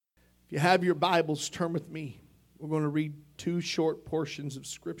If you have your Bibles, turn with me. We're going to read two short portions of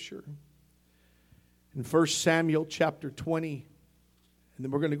Scripture. In 1 Samuel chapter 20, and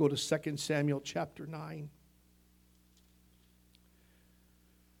then we're going to go to 2 Samuel chapter 9.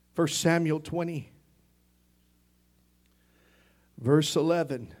 1 Samuel 20, verse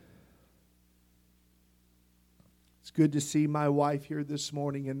 11. It's good to see my wife here this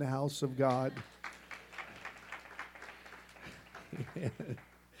morning in the house of God.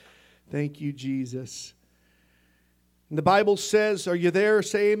 Thank you, Jesus. And the Bible says, are you there?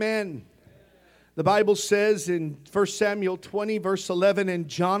 Say amen. The Bible says in 1 Samuel 20, verse 11, and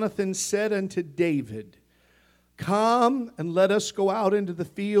Jonathan said unto David, come and let us go out into the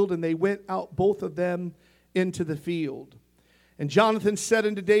field. And they went out, both of them, into the field. And Jonathan said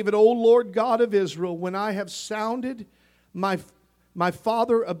unto David, O Lord God of Israel, when I have sounded my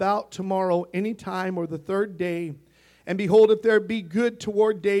father about tomorrow, any time, or the third day, and behold, if there be good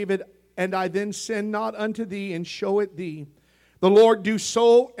toward David, and I then send not unto thee, and show it thee, the Lord do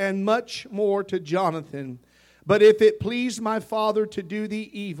so, and much more to Jonathan. But if it please my father to do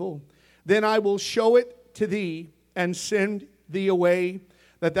thee evil, then I will show it to thee, and send thee away,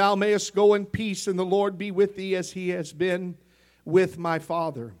 that thou mayest go in peace, and the Lord be with thee, as he has been with my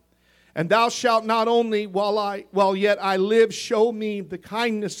father. And thou shalt not only, while yet I live, show me the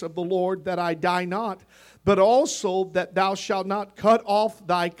kindness of the Lord, that I die not, but also that thou shalt not cut off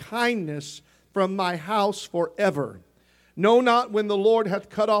thy kindness from my house forever. Know not when the Lord hath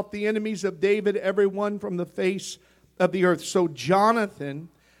cut off the enemies of David, every one from the face of the earth. So Jonathan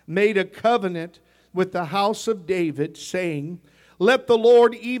made a covenant with the house of David, saying, let the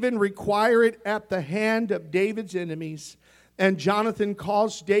Lord even require it at the hand of David's enemies. And Jonathan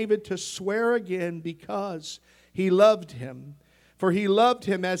caused David to swear again, because he loved him. For he loved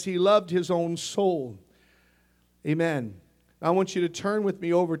him as he loved his own soul. Amen. I want you to turn with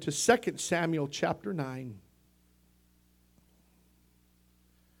me over to 2 Samuel chapter 9.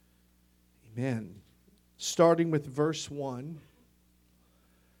 Amen. Starting with verse 1.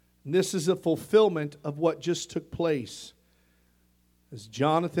 And this is a fulfillment of what just took place. As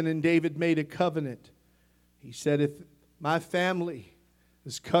Jonathan and David made a covenant, he said, if my family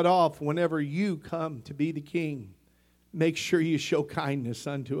is cut off whenever you come to be the king, make sure you show kindness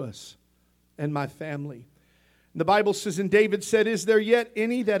unto us and my family. And the Bible says, and David said, is there yet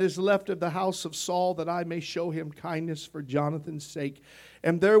any that is left of the house of Saul, that I may show him kindness for Jonathan's sake?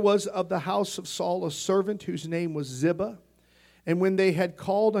 And there was of the house of Saul a servant whose name was Ziba. And when they had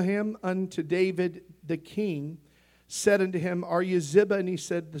called him unto David, the king said unto him, are you Ziba? And he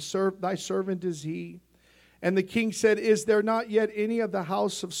said, thy servant is he. And the king said, is there not yet any of the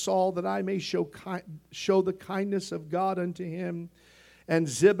house of Saul, that I may show the kindness of God unto him? And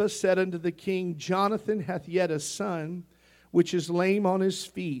Ziba said unto the king, Jonathan hath yet a son, which is lame on his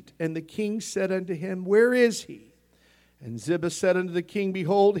feet. And the king said unto him, where is he? And Ziba said unto the king,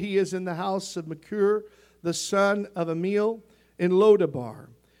 behold, he is in the house of Machir, the son of Amiel, in Lodabar.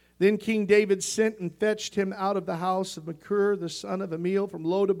 Then King David sent and fetched him out of the house of Machir, the son of Amiel, from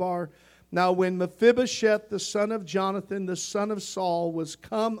Lodabar. Now when Mephibosheth, the son of Jonathan, the son of Saul, was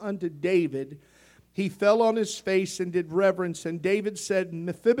come unto David, he fell on his face and did reverence. And David said,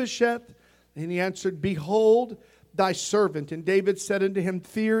 Mephibosheth? And he answered, behold, thy servant. And David said unto him,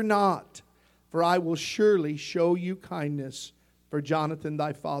 fear not, for I will surely show you kindness for Jonathan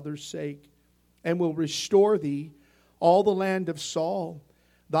thy father's sake, and will restore thee all the land of Saul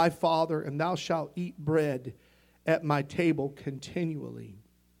thy father, and thou shalt eat bread at my table continually.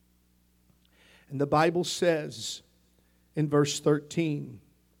 And the Bible says in verse 13,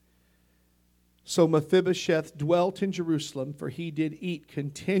 so Mephibosheth dwelt in Jerusalem, for he did eat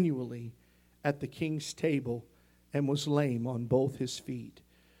continually at the king's table, and was lame on both his feet.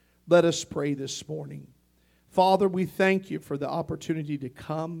 Let us pray this morning. Father, we thank you for the opportunity to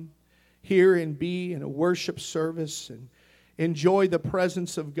come here and be in a worship service and enjoy the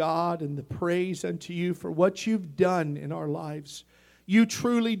presence of God and the praise unto you for what you've done in our lives. You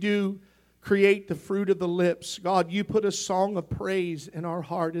truly do create the fruit of the lips. God, you put a song of praise in our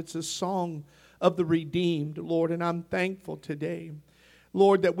heart. It's a song of the redeemed, Lord, and I'm thankful today,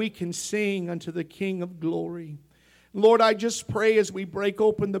 Lord, that we can sing unto the King of glory. Lord, I just pray as we break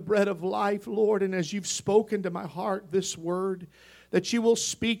open the bread of life, Lord, and as you've spoken to my heart this word, that you will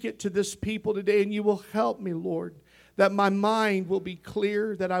speak it to this people today, and you will help me, Lord, that my mind will be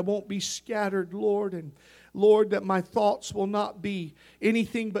clear, that I won't be scattered, Lord, and Lord, that my thoughts will not be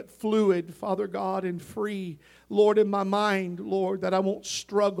anything but fluid, Father God, and free, Lord, in my mind, Lord, that I won't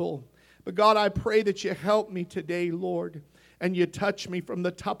struggle. But God, I pray that you help me today, Lord, and you touch me from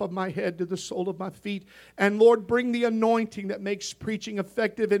the top of my head to the sole of my feet. And Lord, bring the anointing that makes preaching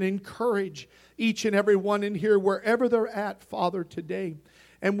effective and encourage each and every one in here wherever they're at, Father, today.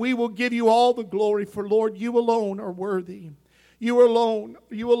 And we will give you all the glory, for Lord, you alone are worthy. You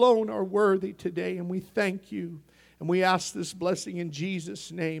alone are worthy today, and we thank you. And we ask this blessing in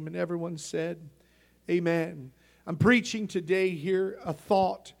Jesus' name. And everyone said, amen. I'm preaching today here a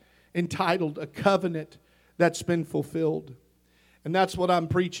thought entitled, A Covenant That's Been Fulfilled. And that's what I'm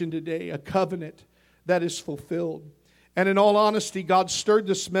preaching today, a covenant that is fulfilled. And in all honesty, God stirred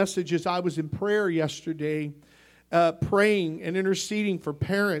this message as I was in prayer yesterday, praying and interceding for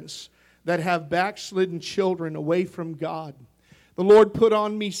parents that have backslidden children away from God. The Lord put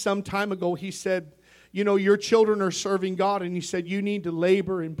on me some time ago, He said, you know, your children are serving God, and He said you need to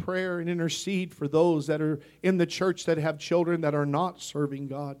labor in prayer and intercede for those that are in the church that have children that are not serving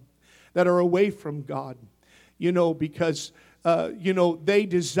God, that are away from God, you know, because, they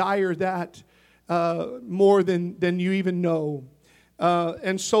desire that more than you even know.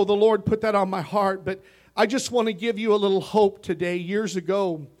 And so the Lord put that on my heart, but I just want to give you a little hope today. Years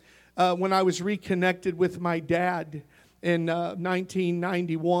ago, when I was reconnected with my dad in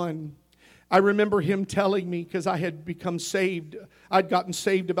 1991, I remember him telling me, because I had become saved. I'd gotten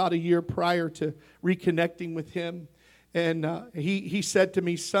saved about a year prior to reconnecting with him. And he said to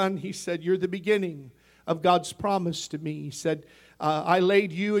me, son, he said, you're the beginning of God's promise to me. He said, I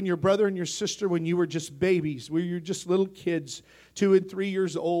laid you and your brother and your sister when you were just babies, when you were just little kids, 2 and 3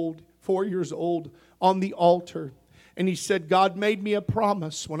 years old, 4 years old, on the altar. And he said, God made me a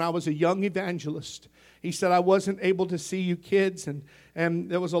promise when I was a young evangelist. He said, I wasn't able to see you kids, and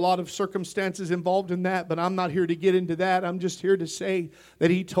there was a lot of circumstances involved in that, but I'm not here to get into that. I'm just here to say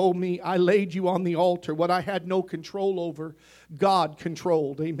that He told me, I laid you on the altar. What I had no control over, God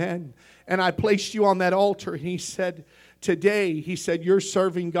controlled. Amen. And I placed you on that altar, and He said, today, He said, you're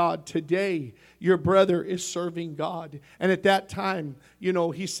serving God. Today, your brother is serving God. And at that time,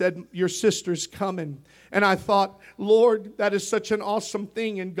 He said, your sister's coming. And I thought, Lord, that is such an awesome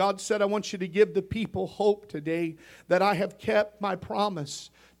thing. And God said, I want you to give the people hope today that I have kept my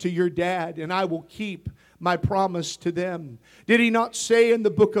promise to your dad, and I will keep my promise to them. Did He not say in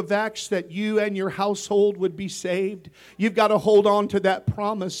the book of Acts that you and your household would be saved? You've got to hold on to that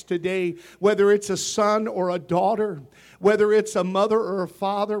promise today, whether it's a son or a daughter, whether it's a mother or a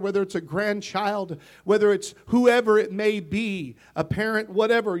father, whether it's a grandchild, whether it's whoever it may be, a parent,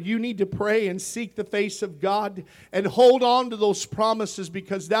 whatever. You need to pray and seek the face of God and hold on to those promises,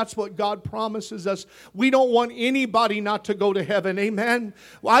 because that's what God promises us. We don't want anybody not to go to heaven. Amen.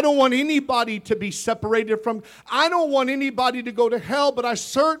 Well, I don't want anybody to be separated from. I don't want anybody to go to hell, but I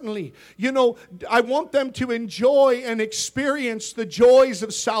certainly, I want them to enjoy and experience the joys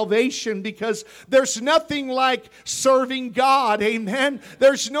of salvation, because there's nothing like serving God. Amen.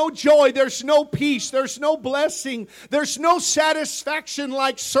 There's no joy, there's no peace, there's no blessing, there's no satisfaction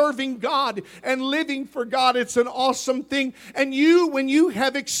like serving God and living for God. It's an awesome thing. And when you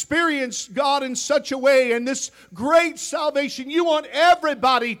have experienced God in such a way and this great salvation, you want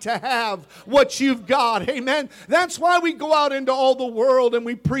everybody to have what you've got. Amen. That's why we go out into all the world and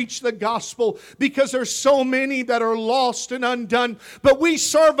we preach the gospel, because there's so many that are lost and undone. But we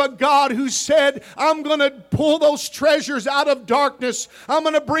serve a God who said, I'm going to pull those treasures out of darkness. I'm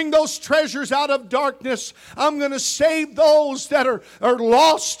going to bring those treasures out of darkness. I'm going to save those that are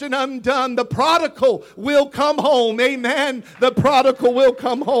lost and undone. The prodigal will come home. Amen. The prodigal will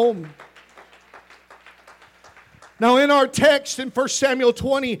come home. Now in our text in 1 Samuel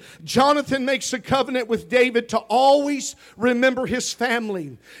 20, Jonathan makes a covenant with David to always remember his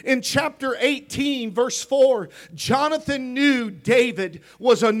family. In chapter 18, verse 4, Jonathan knew David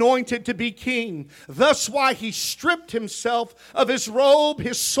was anointed to be king. Thus why he stripped himself of his robe,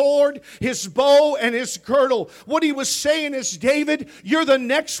 his sword, his bow, and his girdle. What he was saying is, David, you're the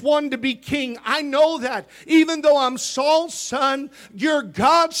next one to be king. I know that. Even though I'm Saul's son, you're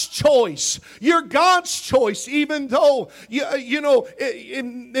God's choice. You're God's choice, even though,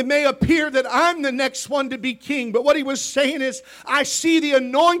 it may appear that I'm the next one to be king. But what he was saying is, I see the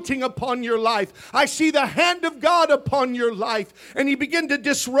anointing upon your life. I see the hand of God upon your life. And he began to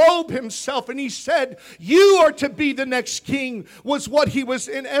disrobe himself. And he said, you are to be the next king, was what he was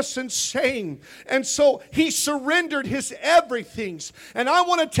in essence saying. And so he surrendered his everythings. And I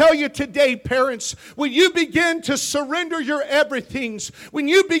want to tell you today, parents, when you begin to surrender your everythings, when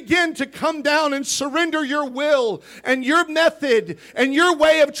you begin to come down and surrender your will, will and your method and your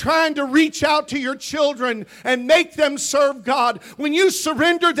way of trying to reach out to your children and make them serve God, when you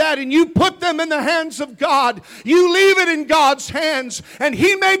surrender that and you put them in the hands of God, you leave it in God's hands, and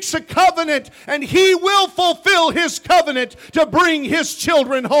He makes a covenant, and He will fulfill His covenant to bring His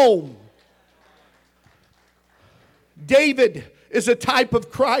children home. David is a type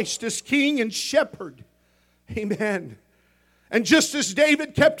of Christ as king and shepherd. Amen. And just as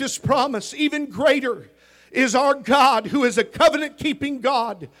David kept his promise, even greater is our God, who is a covenant-keeping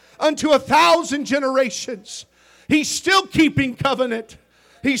God unto 1,000 generations. He's still keeping covenant.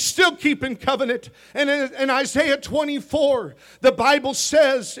 He's still keeping covenant. And in Isaiah 24, the Bible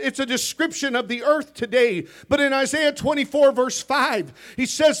says, it's a description of the earth today. But in Isaiah 24 verse 5, he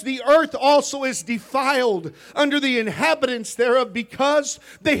says, the earth also is defiled under the inhabitants thereof, because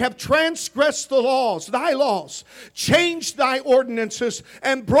they have transgressed the laws, thy laws, changed thy ordinances,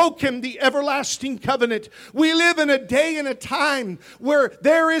 and broken the everlasting covenant. We live in a day and a time where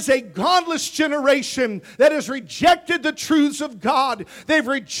there is a godless generation that has rejected the truths of God.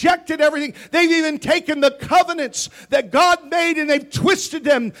 They've rejected everything. They've even taken the covenants that God made and they've twisted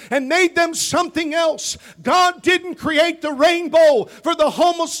them and made them something else. God didn't create the rainbow for the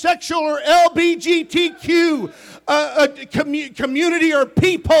homosexual or LGBTQ community or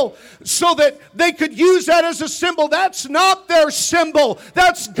people so that they could use that as a symbol. That's not their symbol.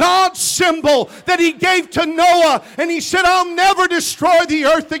 That's God's symbol that He gave to Noah. And He said, I'll never destroy the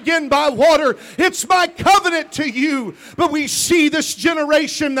earth again by water. It's my covenant to you. But we see this generation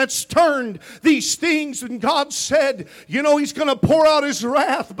that's turned these things, and God said, you know, He's going to pour out His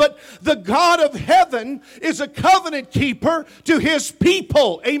wrath. But the God of heaven is a covenant keeper to His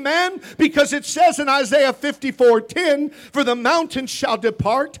people. Amen? Because it says in Isaiah 54:10, for the mountains shall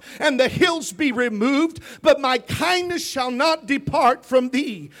depart and the hills be removed, but my kindness shall not depart from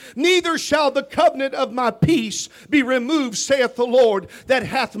thee, neither shall the covenant of my peace be removed, saith the Lord, that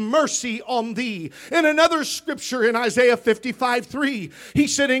hath mercy on thee. In another scripture in Isaiah 55:3, He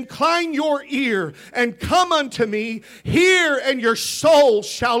said, incline your ear and come unto me, hear, and your soul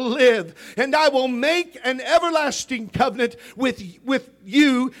shall live, and I will make an everlasting covenant with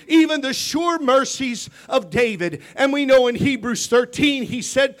you, even the sure mercies of David. And we know in Hebrews 13, he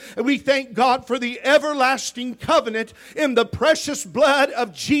said, we thank God for the everlasting covenant in the precious blood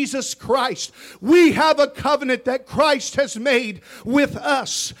of Jesus Christ. We have a covenant that Christ has made with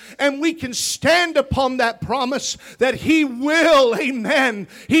us, and we can stand upon that promise that He will, amen,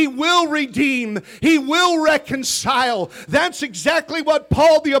 He will redeem, He will reconcile. That's exactly what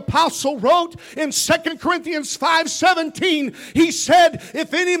Paul the Apostle wrote in 2 Corinthians 5:17. He said,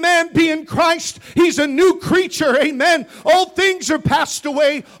 if any man be in Christ, he's a new creature. Amen. All things are passed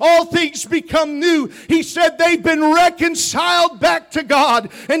away. All things become new. He said they've been reconciled back to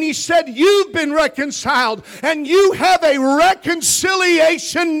God. And he said you've been reconciled. And you have a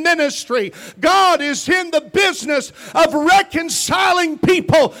reconciliation ministry. God is in the business of reconciling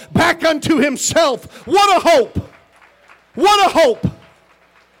people back unto Himself. What a hope. What a hope.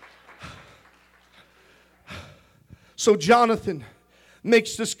 So Jonathan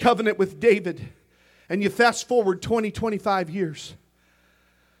makes this covenant with David. And you fast forward 25 years.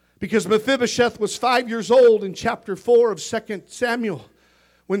 Because Mephibosheth was 5 years old in chapter 4 of 2 Samuel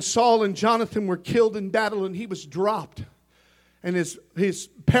when Saul and Jonathan were killed in battle, and he was dropped. And his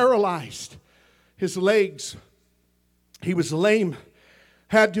paralyzed, his legs, he was lame,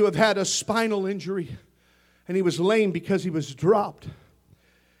 had to have had a spinal injury. And he was lame because he was dropped.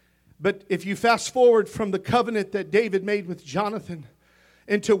 But if you fast forward from the covenant that David made with Jonathan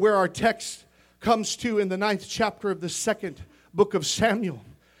into where our text comes to in the 9th chapter of the 2nd book of Samuel,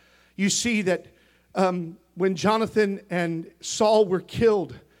 you see that when Jonathan and Saul were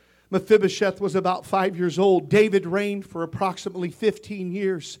killed, Mephibosheth was about 5 years old. David reigned for approximately 15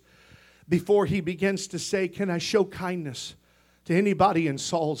 years before he begins to say, can I show kindness to anybody in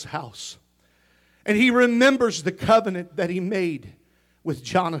Saul's house? And he remembers the covenant that he made with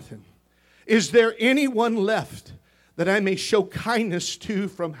Jonathan. Is there anyone left that I may show kindness to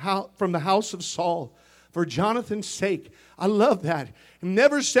from the house of Saul for Jonathan's sake? I love that. He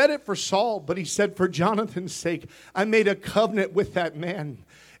never said it for Saul, but he said for Jonathan's sake, I made a covenant with that man.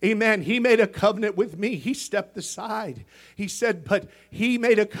 Amen. He made a covenant with me. He stepped aside. He said, but he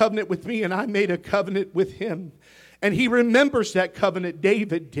made a covenant with me and I made a covenant with him. And he remembers that covenant.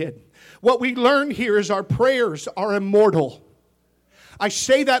 David did. What we learn here is our prayers are immortal. I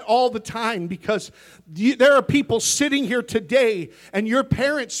say that all the time because there are people sitting here today and your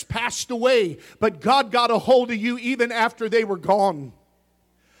parents passed away, but God got a hold of you even after they were gone.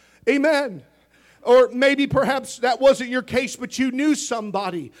 Amen. or maybe perhaps that wasn't your case, but you knew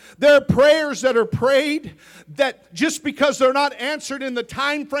somebody. There are prayers that are prayed that just because they're not answered in the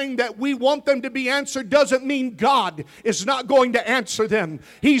time frame that we want them to be answered doesn't mean God is not going to answer them.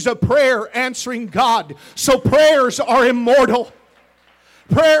 He's a prayer answering God. So prayers are immortal.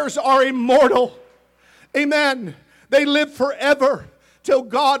 Prayers are immortal. Amen. They live forever till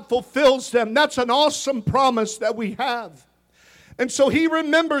God fulfills them. That's an awesome promise that we have. And so He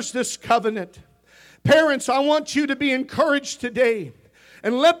remembers this covenant. Parents, I want you to be encouraged today.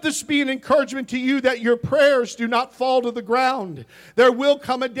 And let this be an encouragement to you that your prayers do not fall to the ground. There will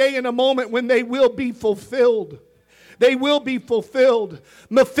come a day and a moment when they will be fulfilled. They will be fulfilled.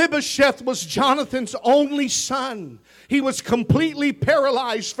 Mephibosheth was Jonathan's only son. He was completely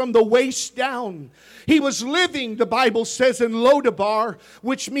paralyzed from the waist down. He was living, the Bible says, in Lodabar,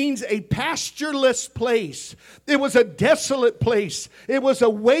 which means a pastureless place. It was a desolate place. It was a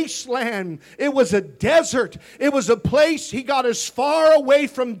wasteland. It was a desert. It was a place he got as far away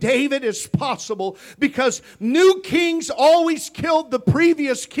from David as possible, because new kings always killed the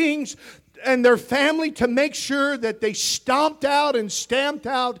previous kings and their family to make sure that they stomped out and stamped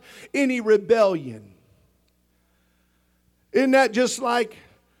out any rebellion. Isn't that just like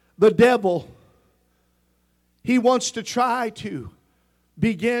the devil? He wants to try to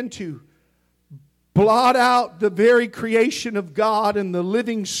begin to blot out the very creation of God and the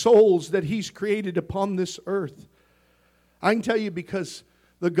living souls that He's created upon this earth. I can tell you, because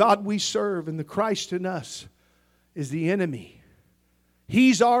the God we serve and the Christ in us is the enemy.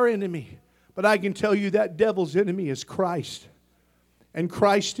 He's our enemy. But I can tell you that devil's enemy is Christ. And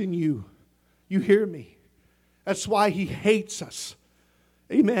Christ in you. You hear me? That's why he hates us.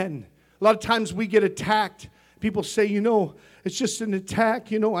 Amen. A lot of times we get attacked. People say, it's just an attack.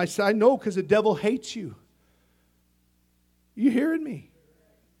 I say, I know, because the devil hates you. You hearing me?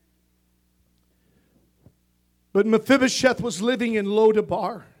 But Mephibosheth was living in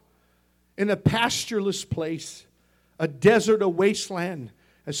Lodabar, in a pastureless place, a desert, a wasteland,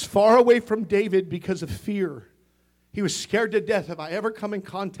 as far away from David because of fear. He was scared to death. If I ever come in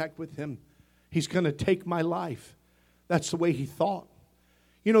contact with him, he's going to take my life. That's the way he thought.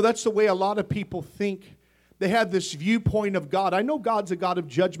 That's the way a lot of people think. They have this viewpoint of God. I know God's a God of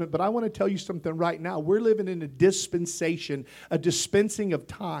judgment, but I want to tell you something right now. We're living in a dispensation, a dispensing of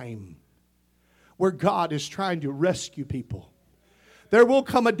time, where God is trying to rescue people. There will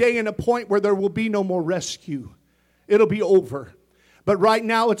come a day and a point where there will be no more rescue. It'll be over. But right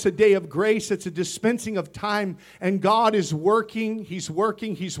now it's a day of grace. It's a dispensing of time. And God is working. He's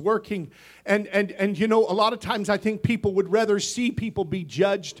working. He's working. And a lot of times I think people would rather see people be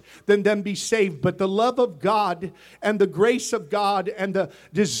judged than them be saved. But the love of God and the grace of God and the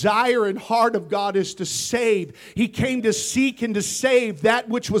desire and heart of God is to save. He came to seek and to save that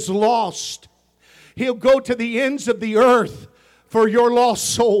which was lost. He'll go to the ends of the earth for your lost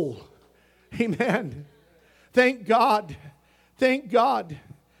soul. Amen. Thank God. Thank God.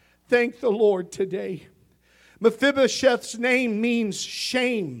 Thank the Lord today. Mephibosheth's name means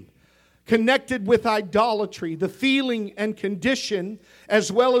shame, connected with idolatry, the feeling and condition,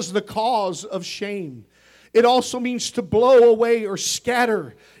 as well as the cause of shame. It also means to blow away or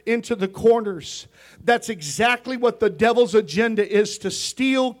scatter into the corners. That's exactly what the devil's agenda is, to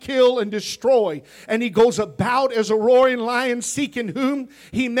steal, kill, and destroy. And he goes about as a roaring lion, seeking whom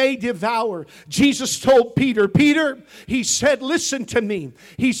he may devour. Jesus told Peter, he said, listen to me.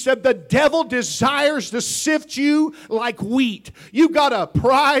 He said, the devil desires to sift you like wheat. You've got a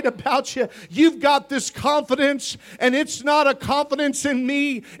pride about you. You've got this confidence, and it's not a confidence in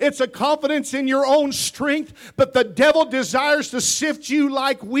me. It's a confidence in your own strength. But the devil desires to sift you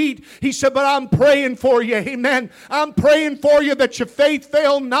like wheat. He said, but I'm praying for you. Amen. I'm praying for you that your faith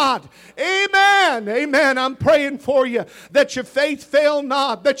fail not. Amen. Amen. I'm praying for you that your faith fail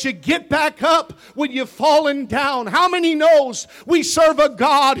not, that you get back up when you've fallen down. How many knows we serve a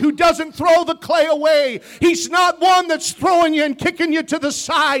God who doesn't throw the clay away? He's not one that's throwing you and kicking you to the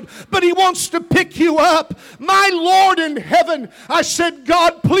side, but He wants to pick you up. My Lord in heaven, I said,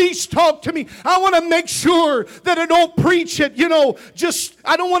 God, please talk to me. I want to make sure that I don't preach it,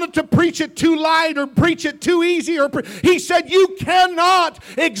 I don't want it to preach it too light or preach it too easy. He said, you cannot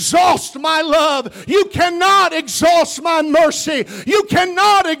exhaust my love. You cannot exhaust my mercy. You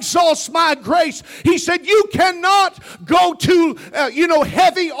cannot exhaust my grace. He said, you cannot go too,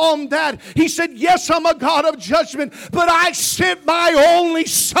 heavy on that. He said, yes, I'm a God of judgment, but I sent my only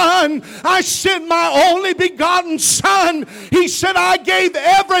Son. I sent my only begotten Son. He said, I gave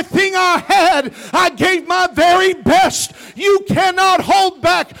everything I had. I gave my very best. You cannot hold back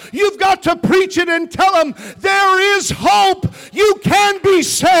back, you've got to preach it and tell them there is hope. You can be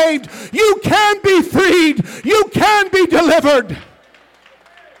saved. You can be freed. You can be delivered.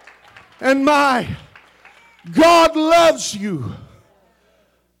 And my God loves you.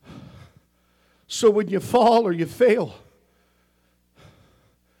 So when you fall or you fail,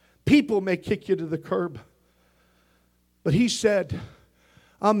 people may kick you to the curb. But He said,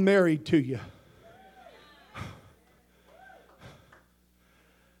 I'm married to you.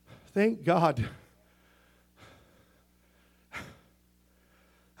 Thank God.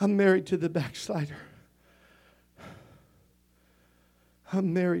 I'm married to the backslider.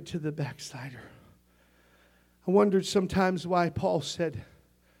 I'm married to the backslider. I wondered sometimes why Paul said,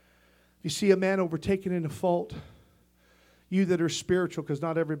 you see a man overtaken in a fault, you that are spiritual, because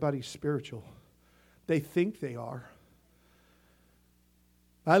not everybody's spiritual. They think they are.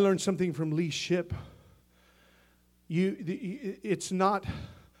 I learned something from Lee Shipp. You're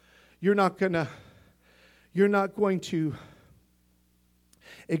not going to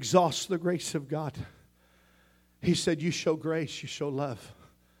exhaust the grace of God. He said, you show grace, you show love.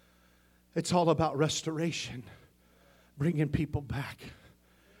 It's all about restoration, bringing people back.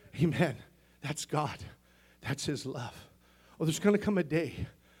 Amen. That's God. That's His love. Oh, there's going to come a day.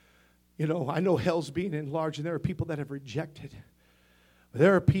 I know hell's being enlarged, and there are people that have rejected.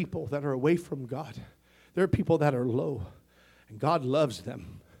 There are people that are away from God. There are people that are low, and God loves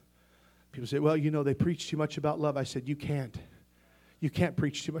them. People say, well, they preach too much about love. I said, you can't. You can't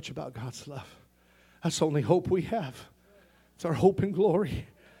preach too much about God's love. That's the only hope we have. It's our hope and glory.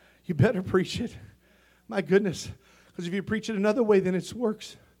 You better preach it. My goodness. Because if you preach it another way, then it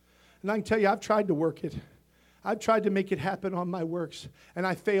works. And I can tell you, I've tried to work it. I've tried to make it happen on my works. And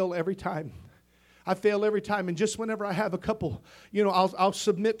I fail every time. I fail every time. And just whenever I have a couple, I'll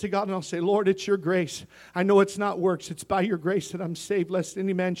submit to God and I'll say, Lord, it's your grace. I know it's not works. It's by your grace that I'm saved, lest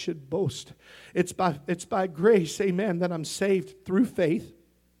any man should boast. It's by grace, amen, that I'm saved through faith.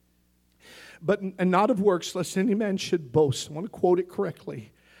 And not of works, lest any man should boast. I want to quote it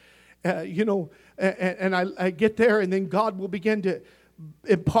correctly. And I get there, and then God will begin to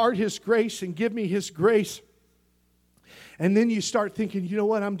impart His grace and give me His grace. And then you start thinking, you know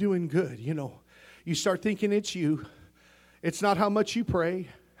what, I'm doing good, You start thinking it's you. It's not how much you pray,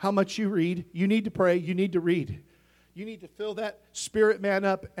 how much you read. You need to pray, you need to read. You need to fill that spirit man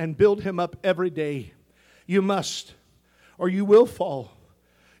up and build him up every day. You must, or you will fall.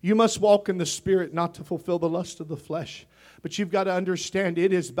 You must walk in the Spirit, not to fulfill the lust of the flesh. But you've got to understand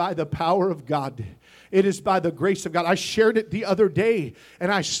it is by the power of God. It is by the grace of God. I shared it the other day,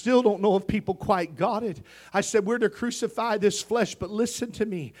 and I still don't know if people quite got it. I said, we're to crucify this flesh, but listen to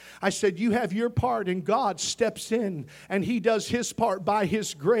me. I said, you have your part, and God steps in, and He does His part by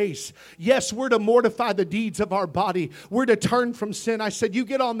His grace. Yes, we're to mortify the deeds of our body. We're to turn from sin. I said, you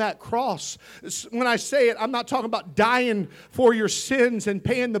get on that cross. When I say it, I'm not talking about dying for your sins and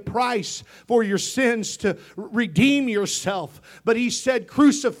paying the price for your sins to redeem yourself. But He said,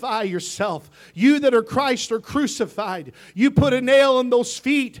 crucify yourself. You that are Christ are crucified. You put a nail in those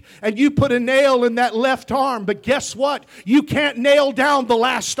feet, and you put a nail in that left arm. But guess what? You can't nail down the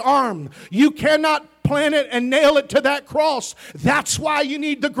last arm. You cannot plant it and nail it to that cross. That's why you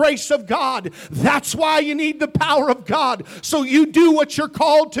need the grace of God. That's why you need the power of God. So you do what you're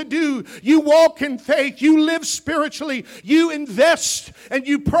called to do. You walk in faith. You live spiritually. You invest and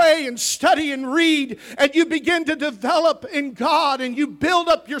you pray and study and read, and you begin to develop in God, and you build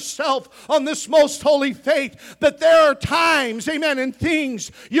up yourself on this most holy faith. But there are times, amen, and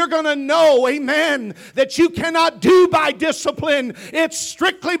things you're going to know, amen, that you cannot do by discipline. It's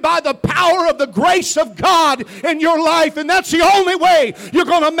strictly by the power of the grace of God in your life, and that's the only way you're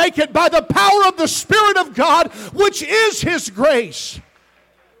going to make it, by the power of the Spirit of God, which is His grace.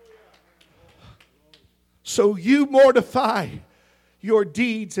 So you mortify your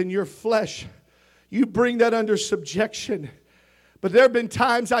deeds and your flesh. You bring that under subjection. But there have been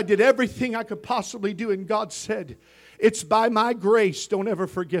times I did everything I could possibly do, and God said, it's by my grace. Don't ever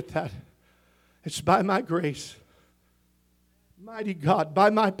forget that. It's by my grace. Mighty God, by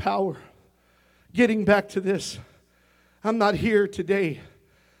my power. Getting back to this, I'm not here today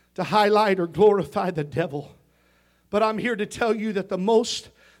to highlight or glorify the devil, but I'm here to tell you that most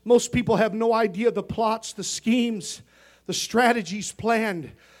people have no idea the plots, the schemes, the strategies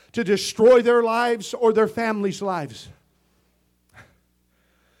planned to destroy their lives or their families' lives.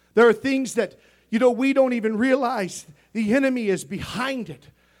 There are things that, we don't even realize the enemy is behind it.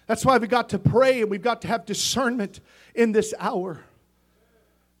 That's why we've got to pray, and we've got to have discernment in this hour.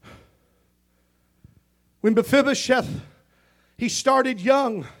 When Mephibosheth, he started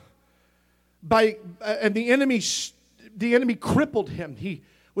young, and the enemy the enemy crippled him. He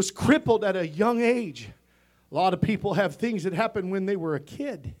was crippled at a young age. A lot of people have things that happened when they were a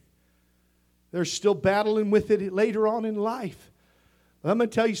kid. They're still battling with it later on in life. I'm going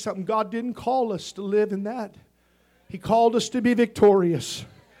to tell you something. God didn't call us to live in that. He called us to be victorious.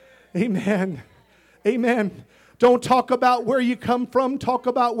 Amen. Amen. Don't talk about where you come from. Talk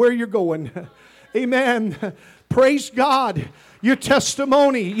about where you're going. Amen. Praise God. Your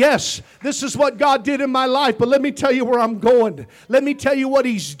testimony. Yes, this is what God did in my life, but let me tell you where I'm going. Let me tell you what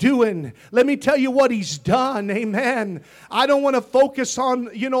He's doing. Let me tell you what He's done. Amen. I don't want to focus on,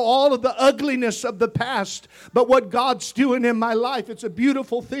 all of the ugliness of the past, but what God's doing in my life. It's a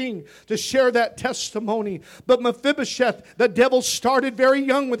beautiful thing to share that testimony. But Mephibosheth, the devil started very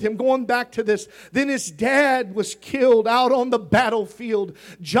young with him, going back to this. Then his dad was killed out on the battlefield.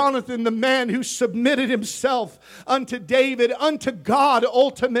 Jonathan, the man who submitted himself unto David, unto God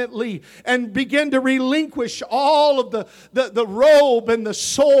ultimately, and began to relinquish all of the robe and the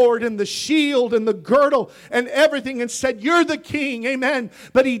sword and the shield and the girdle and everything, and said, "You're the king." Amen.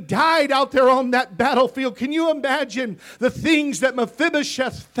 But he died out there on that battlefield. Can you imagine the things that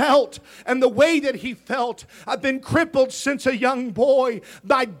Mephibosheth felt and the way that he felt? I've been crippled since a young boy.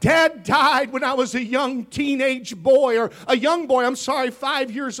 My dad died when I was a young teenage boy, or a young boy,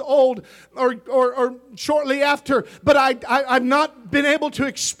 5 years old, or shortly after. But I've not been able to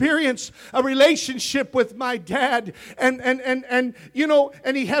experience a relationship with my dad, and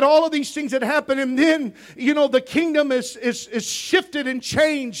he had all of these things that happened, and then the kingdom is shifted and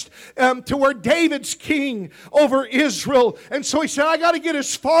changed to where David's king over Israel. And so he said, I got to get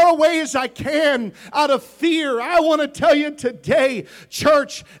as far away as I can out of fear. I want to tell you today,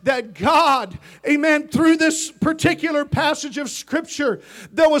 church, that God, amen, through this particular passage of Scripture,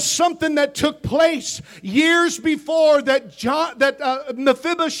 there was something that took place years before that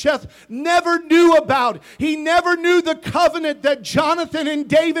Mephibosheth never knew about. He never knew the covenant that Jonathan and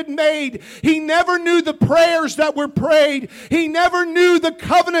David made. He never knew the prayers that were prayed. He never knew the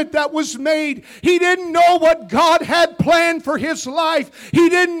covenant that was made. He didn't know what God had planned for his life. He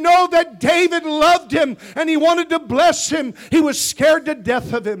didn't know that David loved him and he wanted to bless him. He was scared to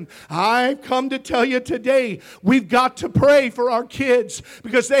death of him. I've come to tell you today, we've got to pray for our kids,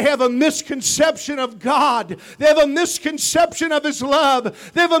 because they have a misconception of God. They have a misconception of His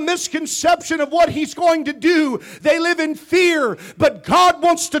love. They have a misconception of what He's going to do. They live in fear, but God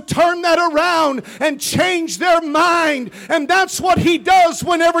wants to turn that around and change their mind. And that's what He does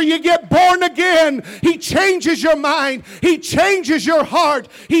whenever you get born again. He changes your mind. He changes your heart.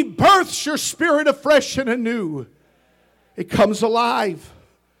 He births your spirit afresh and anew. It comes alive.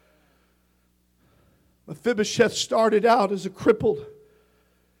 Mephibosheth started out as a crippled.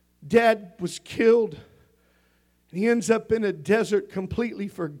 Dad was killed. He ends up in a desert completely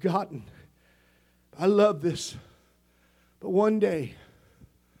forgotten. I love this. But one day,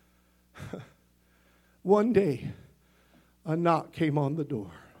 a knock came on the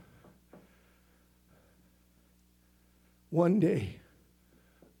door. One day,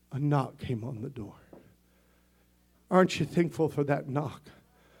 a knock came on the door. Aren't you thankful for that knock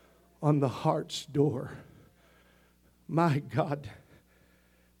on the heart's door? My God.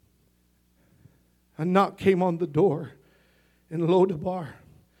 A knock came on the door in Lodabar.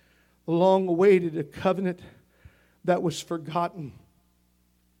 A long-awaited covenant that was forgotten.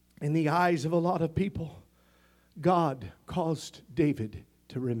 In the eyes of a lot of people, God caused David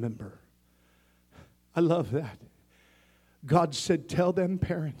to remember. I love that. God said, tell them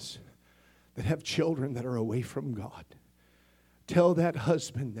parents that have children that are away from God. Tell that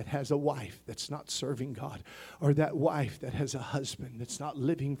husband that has a wife that's not serving God, or that wife that has a husband that's not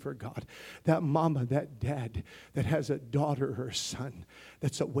living for God, that mama, that dad that has a daughter or a son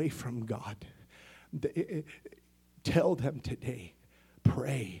that's away from God. Tell them today,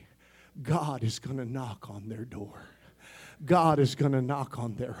 pray. God is going to knock on their door. God is going to knock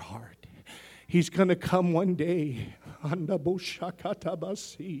on their heart. He's going to come one day. He's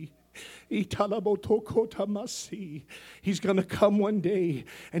going to come one day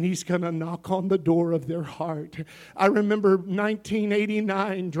and He's going to knock on the door of their heart. I remember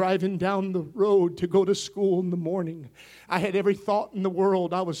 1989 driving down the road to go to school in the morning. I had every thought in the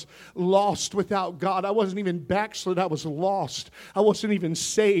world. I was lost without God. I wasn't even backslid. I was lost. I wasn't even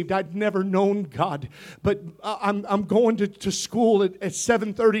saved. I'd never known God. But I'm going to school at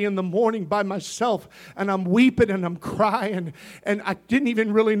 7:30 in the morning by myself, and I'm weeping and I'm crying, and I didn't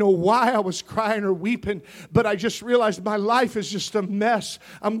even really know why I was crying or weeping, but I just realized my life is just a mess.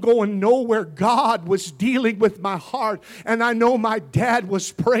 I'm going nowhere. God was dealing with my heart, and I know my dad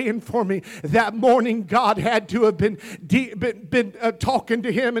was praying for me. That morning, God had to have been talking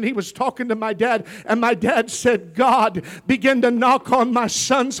to him, and he was talking to my dad, and my dad said, God, begin to knock on my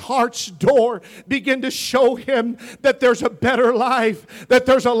son's heart's door. Begin to show him that there's a better life, that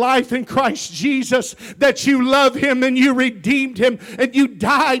there's a life in Christ Jesus, that you love him and you redeemed him and you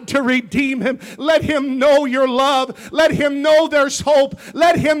died to redeem him. Let him know your love. Let him know there's hope.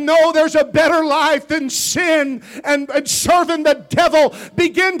 Let him know there's a better life than sin and serving the devil.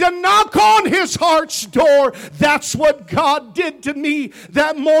 Begin to knock on his heart's door. That's what God did to me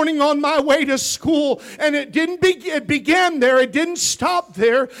that morning on my way to school. And it began there. It didn't stop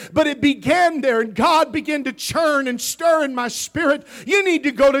there, but it began there. And God began to churn and stir in my spirit. You need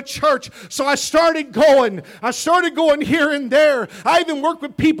to go to church. So I started going. I started going here and there. I even worked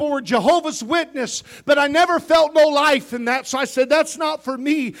with people who were Jehovah's Witness, but I never felt no life in that. So I said, that's not for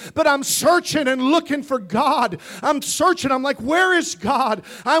me. But I'm searching and looking for God. I'm searching. I'm like, where is God?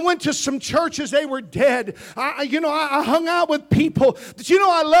 I went to some churches. They were dead. I hung out with people. But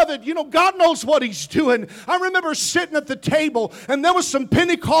I love it. God knows what He's doing. I remember sitting at the table, and there was some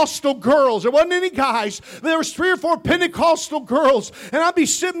Pentecostal girls. There wasn't any guys. There was 3 or 4 Pentecostal girls, and I'd be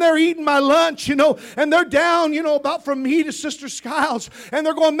sitting there eating my lunch, and they're down, about from me to Sister Skiles, and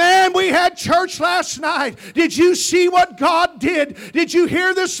they're going, man, we had church last night. Did you see what God did? Did you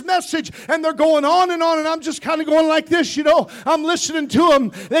hear this message? And they're going on, and I'm just kind of going like this, I'm listening to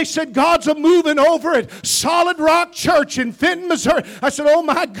them. They said, God's a moving over at Solid Rock Church in Fenton, Missouri. I said, oh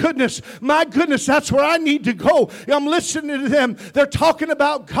my goodness, that's where I need to go. I'm listening to them. They're talking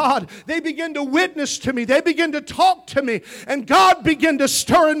about God. They begin to witness to me. They begin to talk to me, and God began to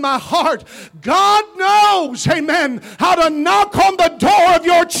stir in my heart. God knows, amen, how to knock on the door of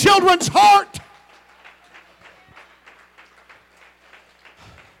your children's heart.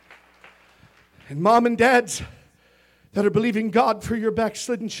 And mom and dads that are believing God for your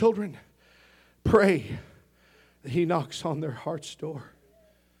backslidden children, pray that He knocks on their heart's door.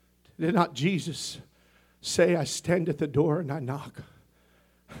 Did not Jesus say, I stand at the door and I knock?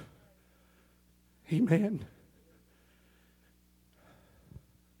 Amen.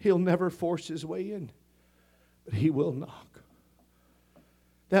 He'll never force His way in, but He will knock.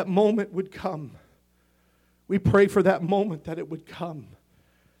 That moment would come. We pray for that moment that it would come,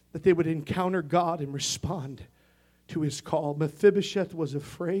 that they would encounter God and respond to His call. Mephibosheth was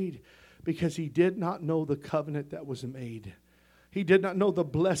afraid because he did not know the covenant that was made. He did not know the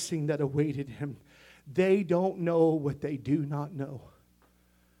blessing that awaited him. They don't know what they do not know.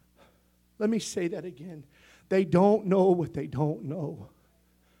 Let me say that again. They don't know what they don't know.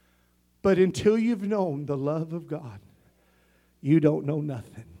 But until you've known the love of God, you don't know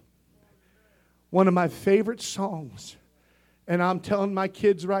nothing. One of my favorite songs, and I'm telling my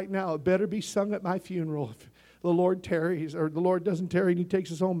kids right now, it better be sung at my funeral. If the Lord tarries, or the Lord doesn't tarry and He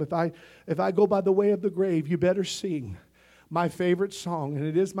takes us home, if I go by the way of the grave, you better sing my favorite song. And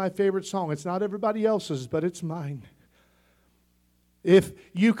it is my favorite song. It's not everybody else's, but it's mine. If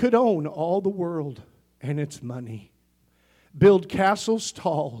you could own all the world and its money, build castles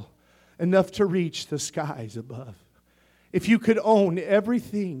tall enough to reach the skies above. If you could own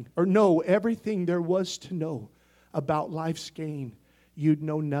everything or know everything there was to know about life's gain, you'd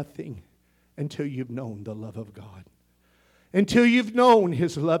know nothing until you've known the love of God. Until you've known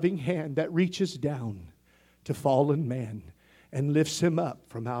His loving hand that reaches down to fallen man and lifts him up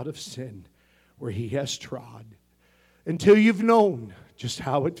from out of sin where he has trod. Until you've known just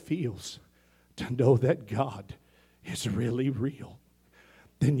how it feels to know that God is really real.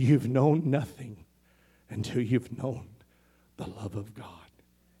 Then you've known nothing until you've known the love of God.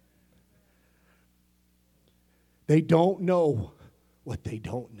 They don't know what they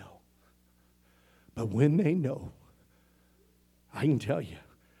don't know. But when they know, I can tell you,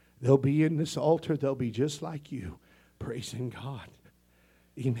 they'll be in this altar, they'll be just like you, praising God.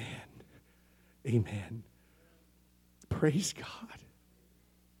 Amen. Amen. Praise God.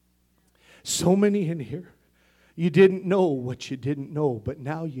 So many in here, you didn't know what you didn't know, but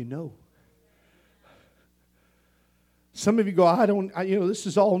now you know. Some of you go, this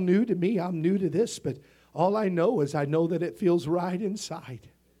is all new to me. I'm new to this, but all I know is I know that it feels right inside.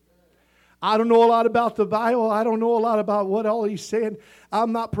 I don't know a lot about the Bible. I don't know a lot about what all He's saying.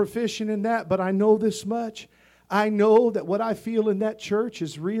 I'm not proficient in that, but I know this much. I know that what I feel in that church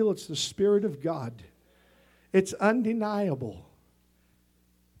is real. It's the Spirit of God. It's undeniable.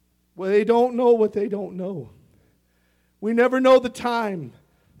 Well, they don't know what they don't know. We never know the time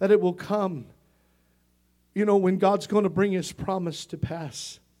that it will come, when God's going to bring His promise to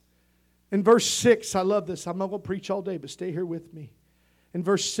pass. In verse 6, I love this. I'm not going to preach all day, but stay here with me. In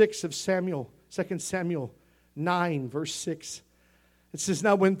verse 6 of Samuel, 2 Samuel 9, verse 6, it says,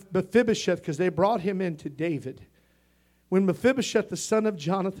 now when Mephibosheth, because they brought him in to David, when Mephibosheth, the son of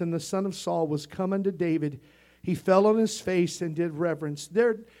Jonathan, the son of Saul, was come unto David, he fell on his face and did reverence.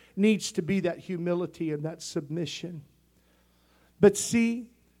 There needs to be that humility and that submission. But see,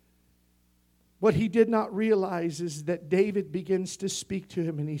 what he did not realize is that David begins to speak to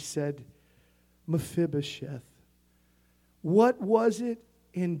him and he said, Mephibosheth. What was it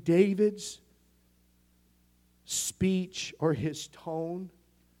in David's speech or his tone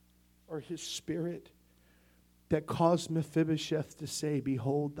or his spirit that caused Mephibosheth to say,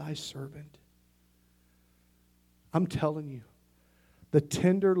 behold thy servant? I'm telling you, the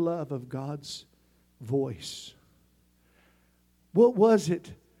tender love of God's voice. What was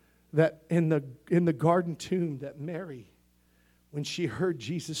it that in the garden tomb that Mary, when she heard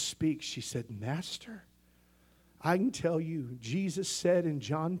Jesus speak, she said, Master, I can tell you, Jesus said in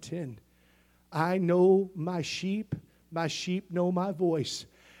John 10, I know my sheep know my voice.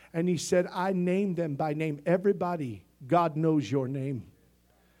 And he said, I name them by name. Everybody, God knows your name.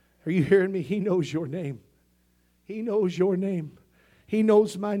 Are you hearing me? He knows your name. He knows your name. He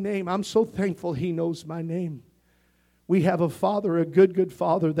knows my name. I'm so thankful He knows my name. We have a Father, a good, good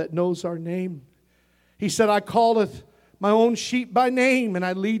Father that knows our name. He said, I calleth my own sheep by name, and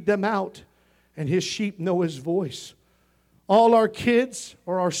I lead them out, and His sheep know His voice. All our kids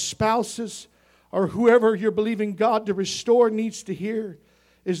or our spouses or whoever you're believing God to restore needs to hear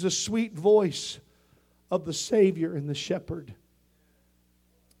is the sweet voice of the Savior and the Shepherd.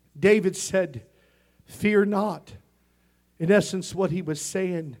 David said, fear not. In essence, what he was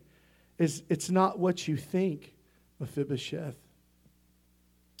saying is, it's not what you think, Mephibosheth.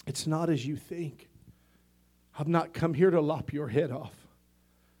 It's not as you think. I've not come here to lop your head off.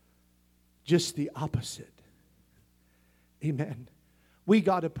 Just the opposite. Amen. We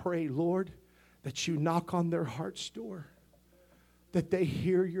got to pray, Lord, that you knock on their heart's door, that they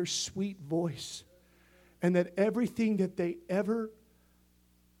hear your sweet voice, and that everything that they ever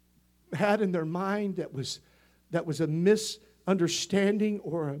had in their mind that was a misunderstanding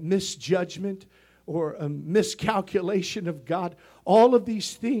or a misjudgment or a miscalculation of God, all of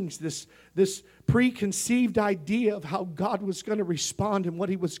these things, this preconceived idea of how God was going to respond and what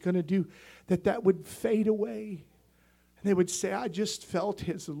He was going to do, that would fade away. And they would say, I just felt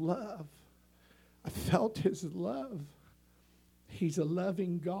His love. I felt His love. He's a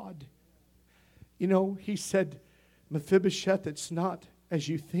loving God. You know, He said, Mephibosheth, it's not as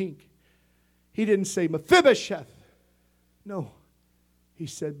you think. He didn't say, Mephibosheth. No, He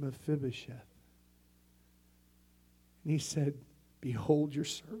said, Mephibosheth. And He said, behold your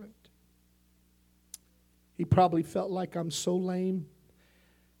servant. He probably felt like, I'm so lame.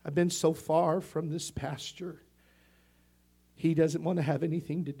 I've been so far from this pasture. He doesn't want to have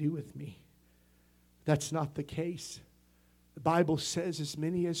anything to do with me. That's not the case. The Bible says, as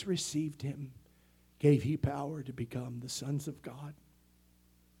many as received Him, gave He power to become the sons of God.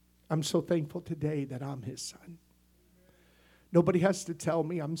 I'm so thankful today that I'm His son. Nobody has to tell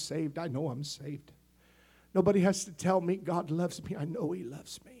me I'm saved. I know I'm saved. Nobody has to tell me God loves me. I know He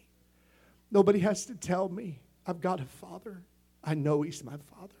loves me. Nobody has to tell me I've got a Father. I know He's my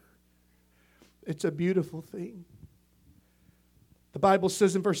Father. It's a beautiful thing. The Bible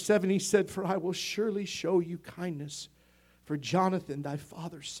says in verse 7, He said, for I will surely show you kindness for Jonathan, thy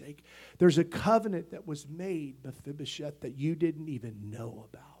father's sake. There's a covenant that was made, Mephibosheth, that you didn't even know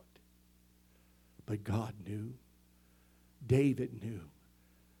about. But God knew. David knew.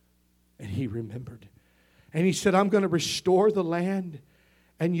 And he remembered. And he said, I'm going to restore the land,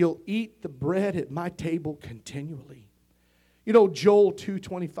 and you'll eat the bread at my table continually. You know, Joel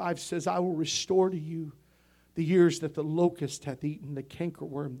 2:25 says, I will restore to you the years that the locust hath eaten, the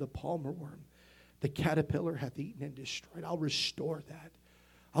cankerworm, the palmer worm, the caterpillar hath eaten and destroyed. I'll restore that.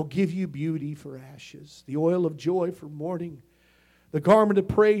 I'll give you beauty for ashes, the oil of joy for mourning, the garment of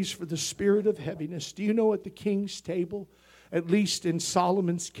praise for the spirit of heaviness. Do you know at the king's table, at least in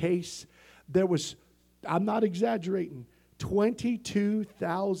Solomon's case, there was, I'm not exaggerating,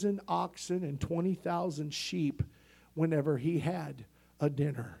 22,000 oxen and 20,000 sheep whenever he had a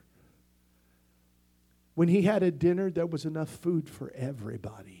dinner. When he had a dinner, there was enough food for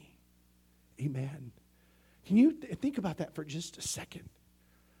everybody. Amen. Can you think about that for just a second?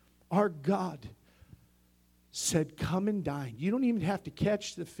 Our God said, come and dine. You don't even have to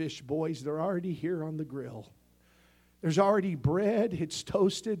catch the fish, boys. They're already here on the grill. There's already bread. It's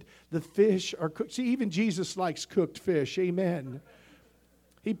toasted. The fish are cooked. See, even Jesus likes cooked fish. Amen.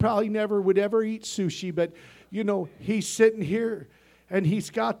 He probably never would ever eat sushi, but, you know, he's sitting here. And he's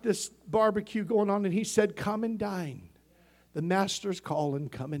got this barbecue going on, and he said, come and dine. The master's calling,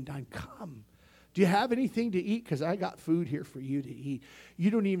 come and dine. Come. Do you have anything to eat? Because I got food here for you to eat.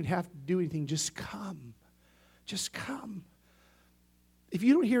 You don't even have to do anything. Just come. Just come. If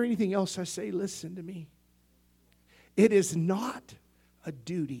you don't hear anything else I say, listen to me. It is not a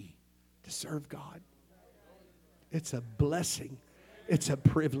duty to serve God. It's a blessing. It's a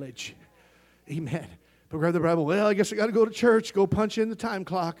privilege. Amen. But Brother Rebel, well, I guess I got to go to church, go punch in the time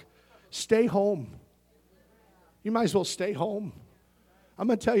clock. Stay home. You might as well stay home. I'm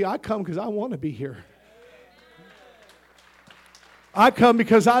going to tell you, I come because I want to be here. I come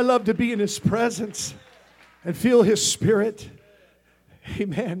because I love to be in His presence and feel His Spirit.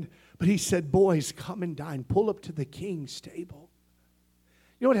 Amen. But He said, boys, come and dine. Pull up to the King's table.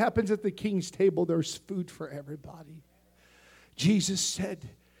 You know what happens at the King's table? There's food for everybody. Jesus said,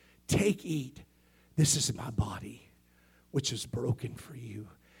 take, eat. This is my body, which is broken for you.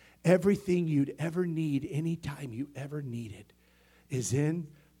 Everything you'd ever need, anytime you ever need it, is in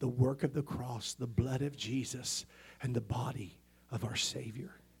the work of the cross, the blood of Jesus, and the body of our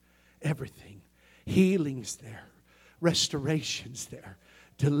Savior. Everything. Healing's there. Restoration's there.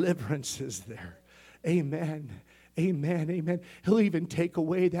 Deliverance is there. Amen. Amen, amen. He'll even take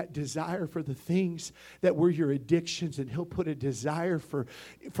away that desire for the things that were your addictions, and He'll put a desire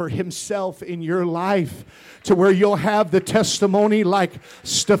for Himself in your life to where you'll have the testimony like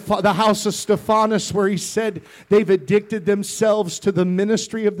the house of Stephanus, where he said they've addicted themselves to the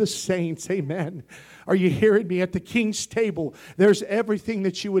ministry of the saints. Amen. Are you hearing me? At the King's table, there's everything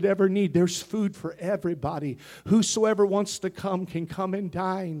that you would ever need. There's food for everybody. Whosoever wants to come can come and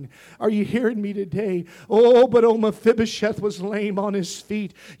dine. Are you hearing me today? Oh, but Mephibosheth was lame on his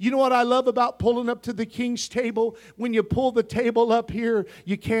feet. You know what I love about pulling up to the King's table? When you pull the table up here,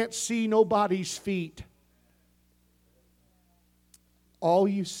 you can't see nobody's feet. All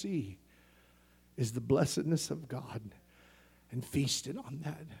you see is the blessedness of God, and feasting on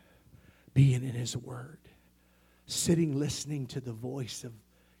that. Being in His Word. Sitting, listening to the voice of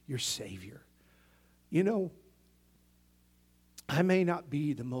your Savior. You know, I may not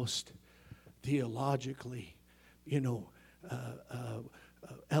be the most theologically,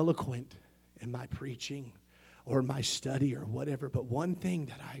 eloquent in my preaching or my study or whatever, but one thing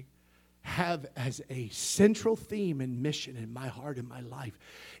that I have as a central theme and mission in my heart and my life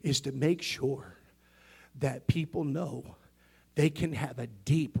is to make sure that people know they can have a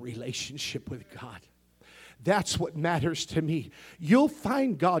deep relationship with God. That's what matters to me. You'll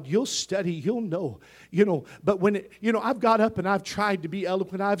find God. You'll study. You'll know. But when I've got up and I've tried to be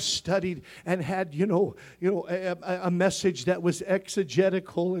eloquent. I've studied and had a message that was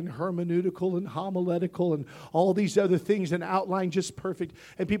exegetical and hermeneutical and homiletical and all these other things and outlined just perfect.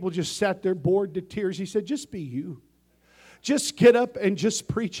 And people just sat there bored to tears. He said, "Just be you. Just get up and just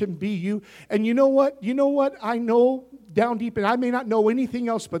preach and be you." And you know what? I know down deep, and I may not know anything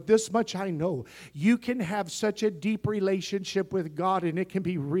else, but this much I know. You can have such a deep relationship with God, and it can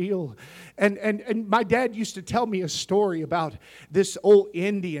be real. And my dad used to tell me a story about this old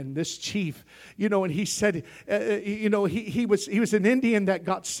Indian, this chief, and he said, he was an Indian that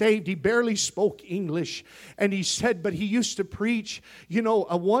got saved. He barely spoke English. And he said, but he used to preach, a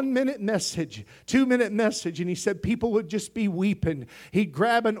 1-minute message, 2-minute message. And he said people would just be weeping. He'd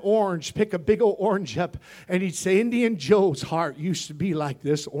grab an orange, pick a big old orange up, and he'd say, Indian Joe's heart used to be like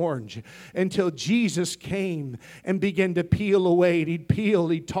this orange until Jesus came and began to peel away. And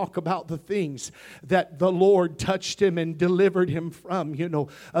he'd talk about the things that the Lord touched him and delivered him from,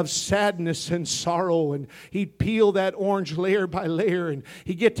 of sadness and sorrow. And he'd peel that orange layer by layer, and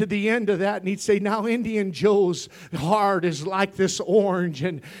he'd get to the end of that and he'd say, now Indian Joe's heart is like this orange,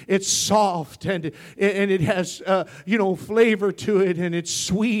 and it's soft and it has, flavor to it, and it's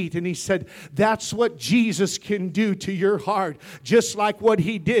sweet. And he said, that's what Jesus can do to your heart, just like what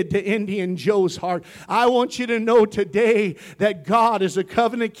He did to Indian Joe's heart. I want you to know today that God is a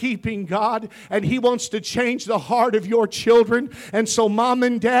covenant-keeping God, and He wants to change the heart of your children. And so, Mom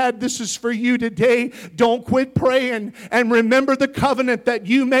and Dad, this is for you today. Don't quit praying, and remember the covenant that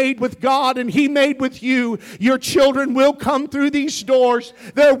you made with God and He made with you. Your children will come through these doors.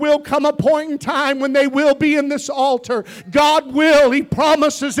 There will come a point in time when they will be in this altar. God will. He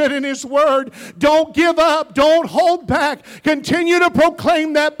promises it in His Word. Don't give up. Don't hold back. Continue to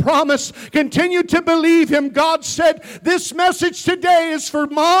proclaim that promise. Continue to believe Him. God said this message today is for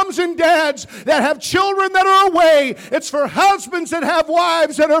moms and dads that have children that are away. It's for husbands that have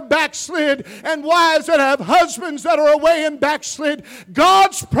wives that are backslid, and wives that have husbands that are away and backslid.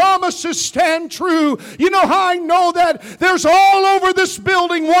 God's promises stand true. You know how I know that? There's all over this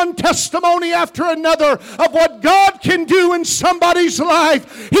building one testimony after another of what God can can do in somebody's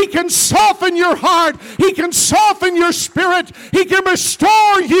life. He can soften your heart. He can soften your spirit. He can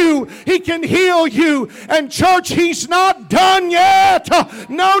restore you. He can heal you. And church, He's not done yet.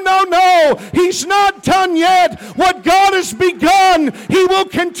 No, no, no. He's not done yet. What God has begun, He will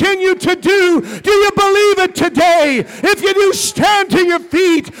continue to do. Do you believe it today? If you do, stand to your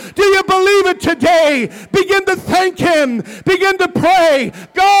feet. Do you believe it today? Begin to thank Him. Begin to pray.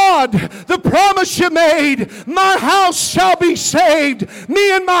 God, the promise you made, my house shall be saved.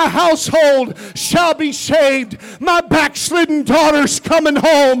 Me and my household shall be saved. My backslidden daughter's coming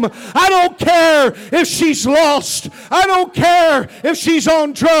home. I don't care if she's lost. I don't care if she's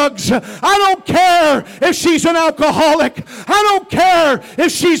on drugs. I don't care if she's an alcoholic. I don't care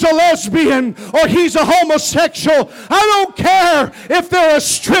if she's a lesbian or he's a homosexual. I don't care if they're a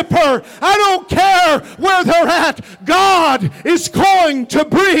stripper. I don't care where they're at. God is going to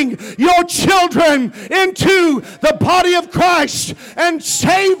bring your children into the body of Christ and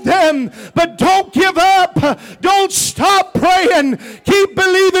save them. But don't give up. Don't stop praying. Keep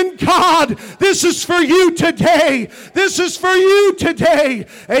believing God. This is for you today. This is for you today.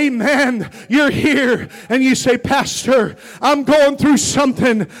 Amen. You're here and you say, Pastor, I'm going through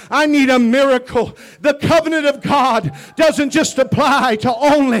something. I need a miracle. The covenant of God doesn't just apply to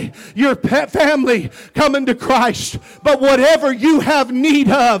only your family coming to Christ, but whatever you have need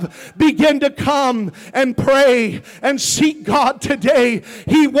of, begin to come and pray and seek God today.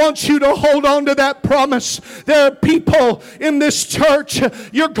 He wants you to hold on to that promise. There are people in this church,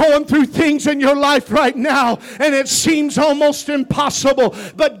 you're going through things in your life right now and it seems almost impossible,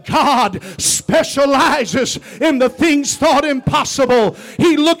 but God specializes in the things thought impossible.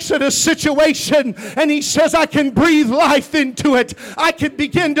 He looks at a situation and He says, I can breathe life into it. I can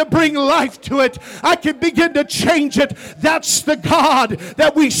begin to bring life to it. I can begin to change it. That's the God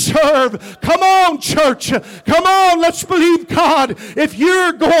that we serve. Come on, church. Come on, let's believe God. If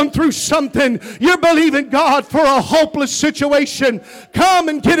you're going through something, you're believing God for a hopeless situation, come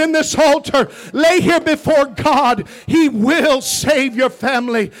and get in this altar. Lay here before God. He will save your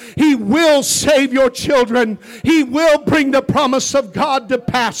family. He will save your children. He will bring the promise of God to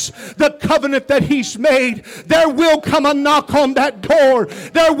pass. The covenant that He's made. There will come a knock on that door.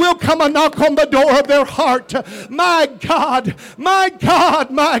 There will come a knock on the door of their heart. My God, my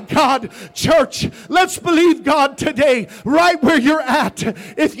God, my God. Church, let's believe God today, right where you're at.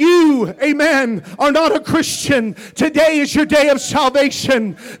 If you, amen, are not a Christian, today is your day of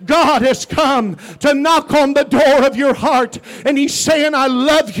salvation. God has come to knock on the door of your heart, and He's saying, I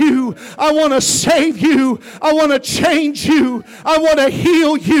love you. I want to save you. I want to change you. I want to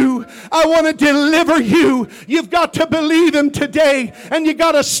heal you. I want to deliver you. You've got to believe Him today, and you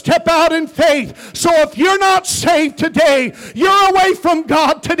got to step out in faith. So if you're not saved today, you're away from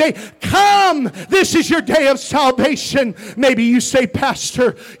God today, come. This is your day of salvation. Maybe you say,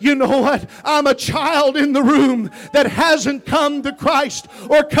 Pastor, you know what? I'm a child in the room that hasn't come to Christ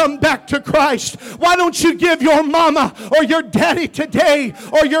or come back to Christ. Why don't you give your mama or your daddy today,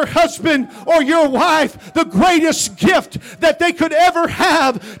 or your husband or your wife, the greatest gift that they could ever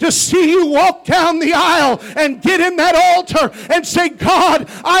have, to see you walk down the aisle and get in that altar and say, God,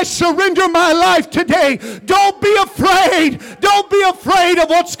 I surrender my life today. Don't be afraid. Don't be afraid of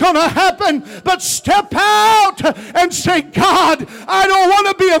what's going to happen, but step out and say, God, I don't want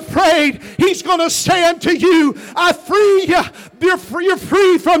to be afraid. He's going to say unto you, I free you. You're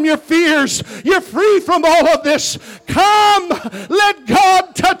free from your fears. You're free from all of this. Come, let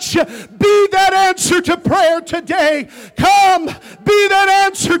God touch you. Be that answer to prayer today. Come, be that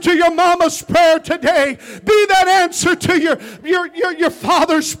answer to your mama's prayer today. Be that answer to your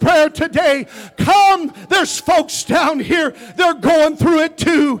father's prayer today. Come, there's folks down here. They're going through it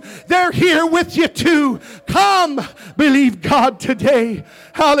too. They're here with you too. Come, believe God today.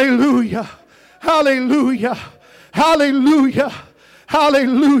 Hallelujah. Hallelujah. Hallelujah.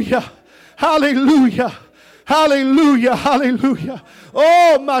 Hallelujah. Hallelujah. Hallelujah. Hallelujah.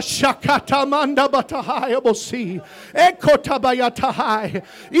 Oh, mashakata manda batahaya bosi, ekotabayatahai,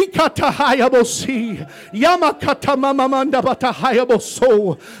 ikatahaya bosi, yamakata mamamanda batahaya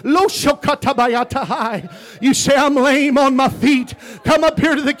boso, loshokatabayatahai. You say, I'm lame on my feet. Come up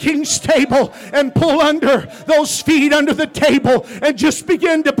here to the King's table and pull under those feet under the table and just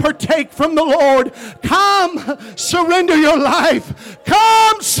begin to partake from the Lord. Come, surrender your life.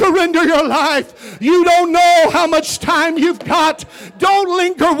 Come, surrender your life. You don't know how much time you've got. Don't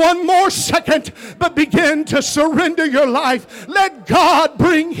linger one more second, but begin to surrender your life. Let God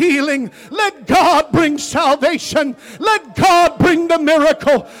bring healing. Let God bring salvation. Let God bring the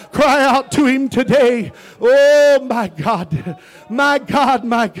miracle. Cry out to Him today. Oh, my God. My God,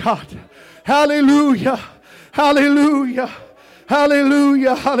 my God. Hallelujah. Hallelujah.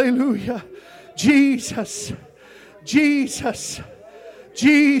 Hallelujah. Hallelujah. Jesus. Jesus.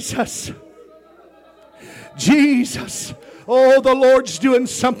 Jesus. Jesus. Oh, the Lord's doing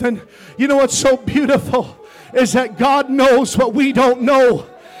something. You know what's so beautiful is that God knows what we don't know.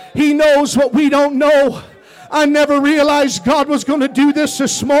 He knows what we don't know. I never realized God was going to do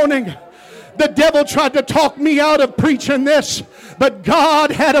this morning. The devil tried to talk me out of preaching this, but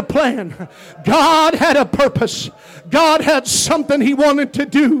God had a plan. God had a purpose. God had something He wanted to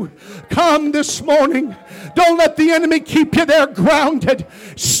do. Come this morning. Don't let the enemy keep you there grounded,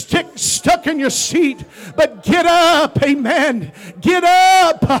 stuck in your seat. But get up, amen. Get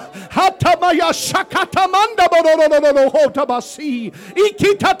up. Hatamaya shakatamanda borododododohotabasi.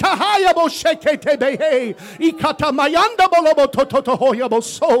 Ikitatahaya bosheketebe. Ikatamayanda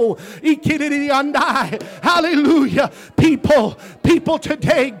bolobotototohoyaboso. Ikiririandai. Hallelujah. People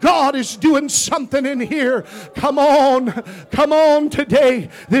today, God is doing something in here. Come on today.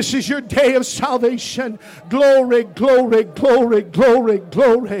 This is your day of salvation. Glory, glory, glory, glory,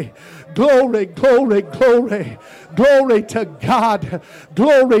 glory. Glory, glory, glory. Glory to God.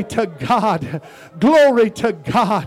 Glory to God. Glory to God.